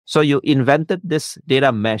So you invented this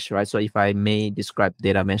data mesh, right? So if I may describe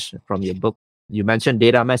data mesh from your book, you mentioned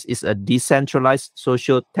data mesh is a decentralized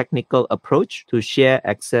socio-technical approach to share,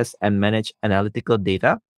 access, and manage analytical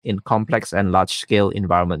data in complex and large-scale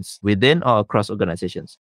environments within or across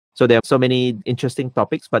organizations. So there are so many interesting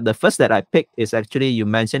topics, but the first that I picked is actually you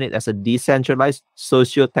mentioned it as a decentralized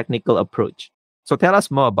socio-technical approach. So tell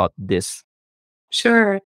us more about this.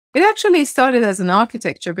 Sure. It actually started as an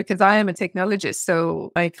architecture because I am a technologist.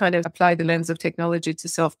 So I kind of apply the lens of technology to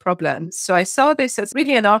solve problems. So I saw this as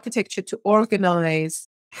really an architecture to organize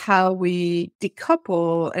how we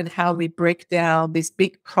decouple and how we break down this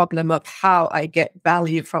big problem of how I get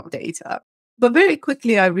value from data. But very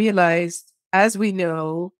quickly, I realized, as we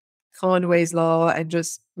know, Conway's law and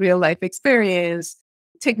just real life experience,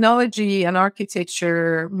 technology and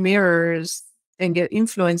architecture mirrors and get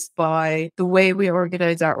influenced by the way we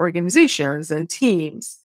organize our organizations and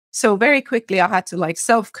teams. So very quickly, I had to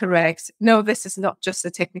self-correct. No, this is not just a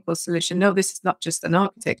technical solution. No, this is not just an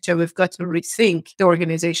architecture. We've got to rethink the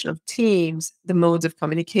organization of teams, the modes of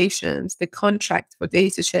communications, the contract for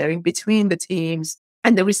data sharing between the teams,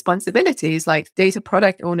 and the responsibilities. Like data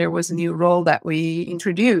product owner was a new role that we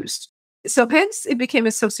introduced. So hence it became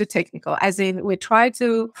a socio-technical, as in we try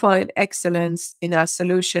to find excellence in our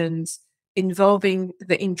solutions involving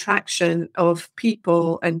the interaction of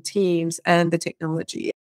people and teams and the technology.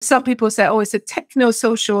 Some people say, oh, is it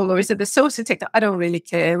techno-social or is it the socio-techno? I don't really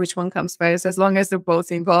care which one comes first, as long as they're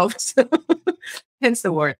both involved. Hence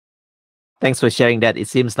the word. Thanks for sharing that. It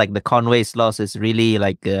seems like the Conway's laws is really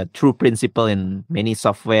like a true principle in many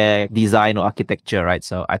software design or architecture, right?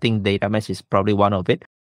 So I think data mesh is probably one of it.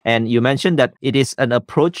 And you mentioned that it is an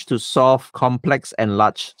approach to solve complex and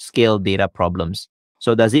large-scale data problems.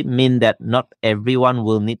 So does it mean that not everyone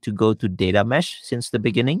will need to go to data mesh since the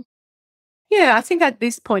beginning? Yeah, I think at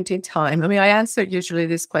this point in time, I answer usually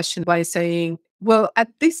this question by saying, well, at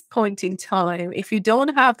this point in time, if you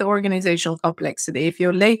don't have the organizational complexity, if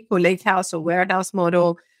your lake or lake house or warehouse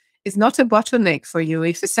model is not a bottleneck for you,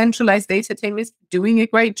 if the centralized data team is doing a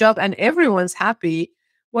great job and everyone's happy,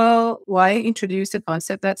 well, why introduce a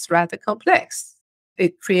concept that's rather complex?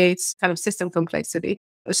 It creates kind of system complexity.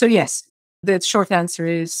 So yes, the short answer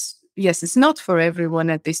is yes, it's not for everyone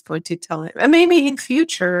at this point in time. And maybe in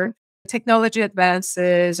future, technology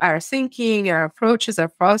advances, our thinking, our approaches, our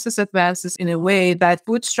process advances in a way that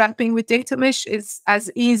bootstrapping with data mesh is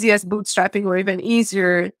as easy as bootstrapping or even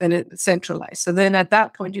easier than it centralized. So then at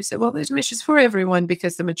that point, you say, well, this mesh is for everyone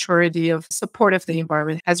because the maturity of support of the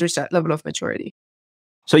environment has reached that level of maturity.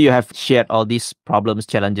 So you have shared all these problems,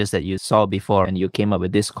 challenges that you saw before, and you came up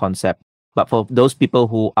with this concept. But for those people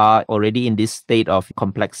who are already in this state of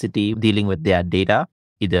complexity dealing with their data,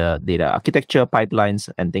 either data architecture pipelines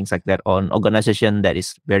and things like that, or an organization that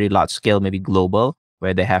is very large scale, maybe global,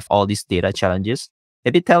 where they have all these data challenges,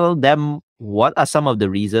 maybe tell them what are some of the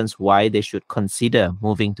reasons why they should consider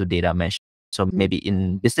moving to data mesh. So maybe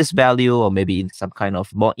in business value or maybe in some kind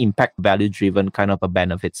of more impact value driven kind of a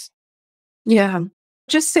benefits. Yeah.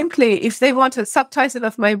 Just simply, if they want a subtitle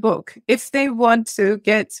of my book, if they want to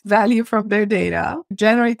get value from their data,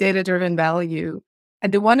 generate data-driven value,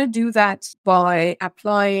 and they want to do that by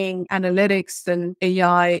applying analytics and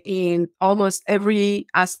AI in almost every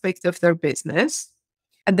aspect of their business,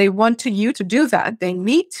 and they want you to do that, they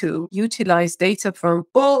need to utilize data from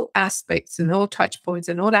all aspects and all touch points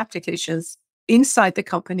and all applications inside the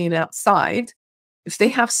company and outside. If they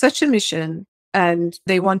have such a mission, and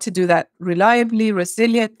they want to do that reliably,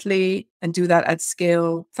 resiliently, and do that at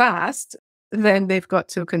scale fast, then they've got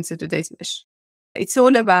to consider data mesh. It's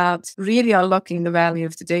all about really unlocking the value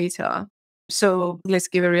of the data. So let's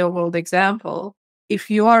give a real world example. If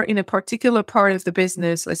you are in a particular part of the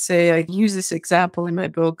business, let's say I use this example in my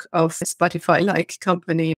book of a Spotify-like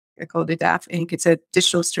company, I called it DAF Inc. It's a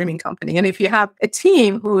digital streaming company. And if you have a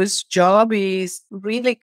team whose job is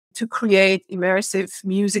really to create immersive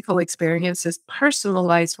musical experiences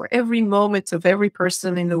personalized for every moment of every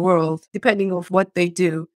person in the world, depending on what they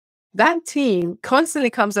do, that team constantly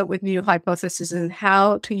comes up with new hypotheses on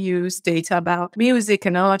how to use data about music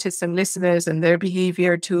and artists and listeners and their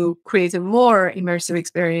behavior to create a more immersive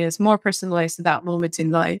experience, more personalized at that moment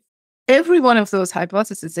in life. Every one of those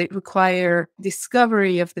hypotheses, they require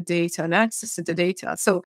discovery of the data and access to the data.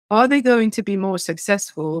 So are they going to be more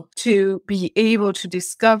successful to be able to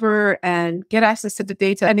discover and get access to the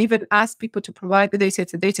data and even ask people to provide the data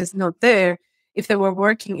if the data is not there, if they were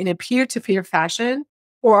working in a peer-to-peer fashion?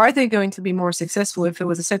 Or are they going to be more successful if it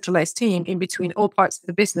was a centralized team in between all parts of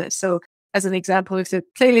the business? So as an example, if the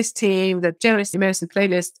playlist team, the generous immersive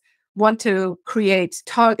playlist, want to create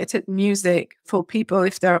targeted music for people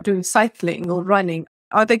if they're doing cycling or running,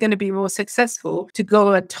 Are they going to be more successful to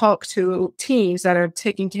go and talk to teams that are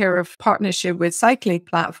taking care of partnership with cycling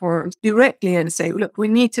platforms directly and say, look, we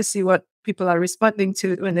need to see what people are responding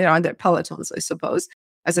to when they're on their pelotons, I suppose,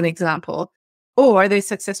 as an example. Or are they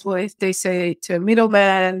successful if they say to a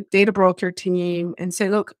middleman, data broker team and say,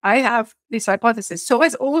 look, I have this hypothesis. So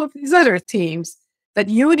as all of these other teams that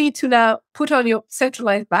you need to now put on your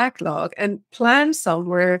centralized backlog and plan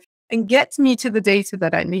somewhere and get me to the data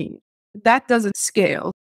that I need. That doesn't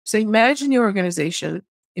scale. So imagine your organization,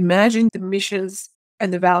 imagine the missions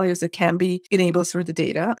and the values that can be enabled through the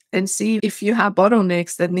data, and see if you have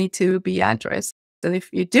bottlenecks that need to be addressed. And if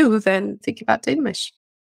you do, then think about data mesh.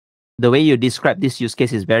 The way you describe this use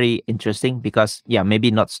case is very interesting because, yeah, maybe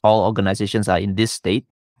not all organizations are in this state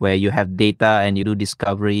where you have data and you do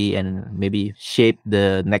discovery and maybe shape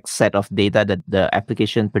the next set of data that the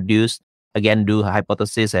application produced, again, do a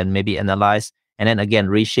hypothesis and maybe analyze, and then again,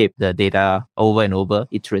 reshape the data over and over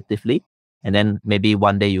iteratively. And then maybe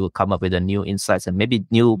one day you will come up with a new insights and maybe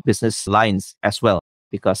new business lines as well,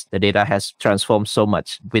 because the data has transformed so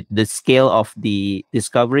much with the scale of the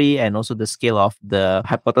discovery and also the scale of the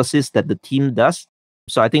hypothesis that the team does.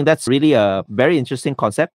 So I think that's really a very interesting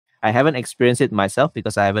concept. I haven't experienced it myself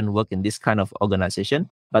because I haven't worked in this kind of organization,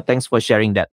 but thanks for sharing that.